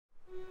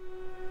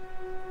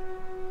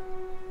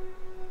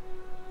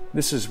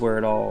This is where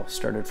it all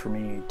started for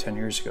me 10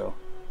 years ago.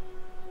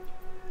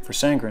 For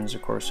Sandgrens,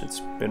 of course,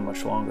 it's been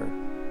much longer.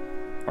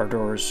 Our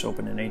doors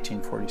opened in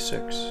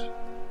 1846,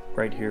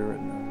 right here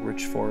in the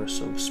rich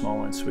forests of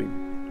Småland,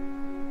 Sweden.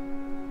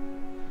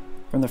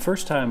 From the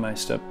first time I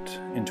stepped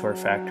into our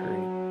factory,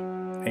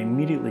 I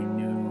immediately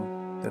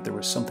knew that there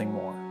was something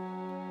more,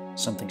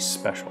 something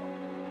special.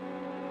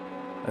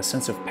 A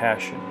sense of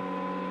passion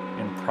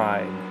and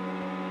pride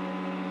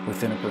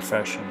within a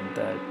profession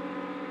that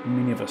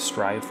many of us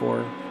strive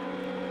for,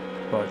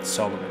 but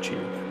seldom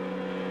achieve.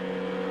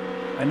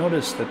 I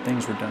noticed that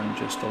things were done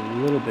just a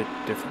little bit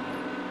differently.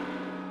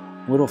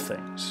 Little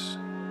things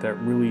that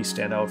really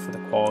stand out for the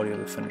quality of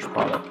the finished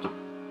product.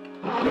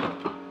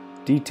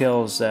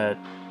 Details that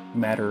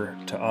matter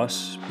to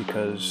us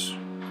because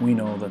we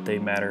know that they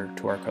matter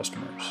to our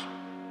customers.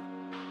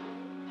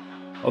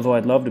 Although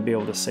I'd love to be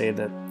able to say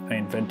that I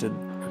invented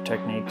our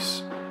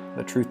techniques,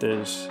 the truth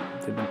is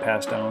they've been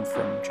passed down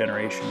from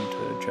generation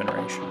to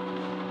generation.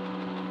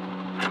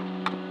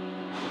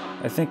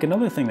 I think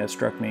another thing that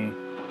struck me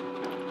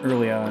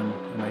early on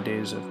in my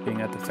days of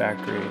being at the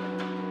factory,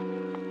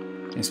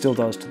 and still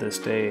does to this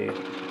day,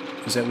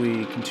 is that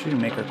we continue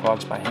to make our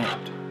clogs by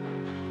hand.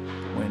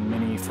 When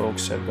many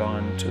folks have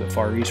gone to the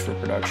Far East for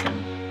production,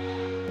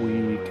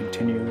 we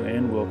continue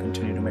and will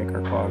continue to make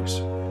our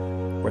clogs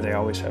where they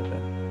always have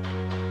been.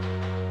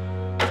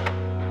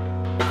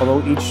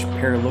 Although each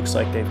pair looks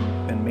like they've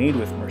been made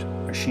with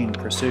machine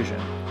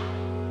precision,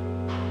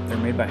 they're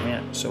made by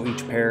hand, so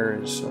each pair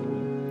is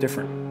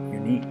different,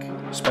 unique,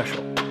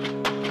 special.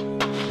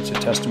 It's a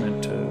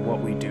testament to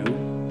what we do,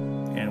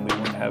 and we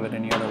wouldn't have it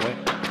any other way.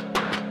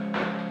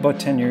 About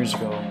 10 years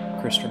ago,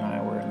 Krista and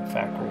I were in the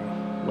factory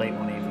late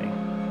one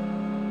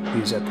evening. He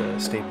was at the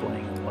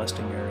stapling and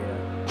lusting area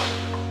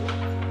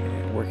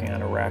and working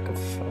on a rack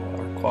of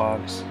our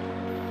clogs.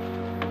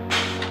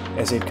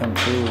 As they'd come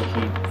through,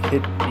 he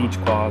hit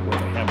each clog with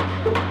a hammer,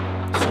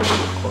 so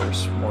of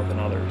course more than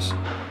others.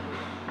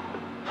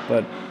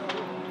 But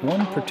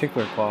one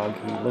particular clog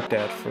he looked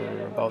at for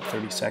about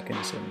 30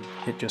 seconds and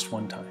hit just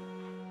one time.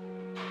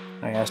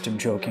 I asked him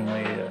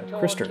jokingly,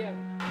 "Krista,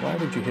 why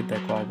did you hit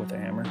that clog with a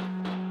hammer?"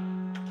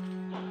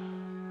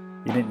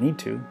 "You didn't need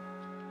to."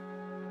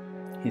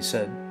 He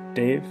said,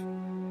 "Dave,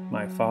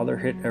 my father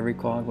hit every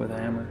clog with a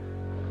hammer.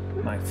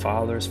 My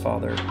father's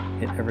father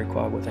hit every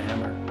clog with a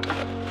hammer.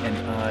 And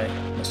I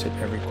must hit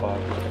every clog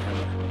with a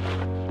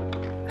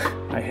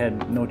hammer." I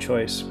had no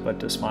choice but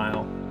to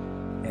smile,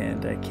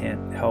 and I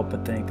can't help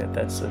but think that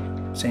that's the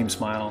same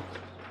smile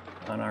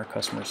on our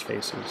customers'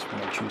 faces when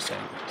they choose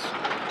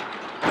Sandgrens.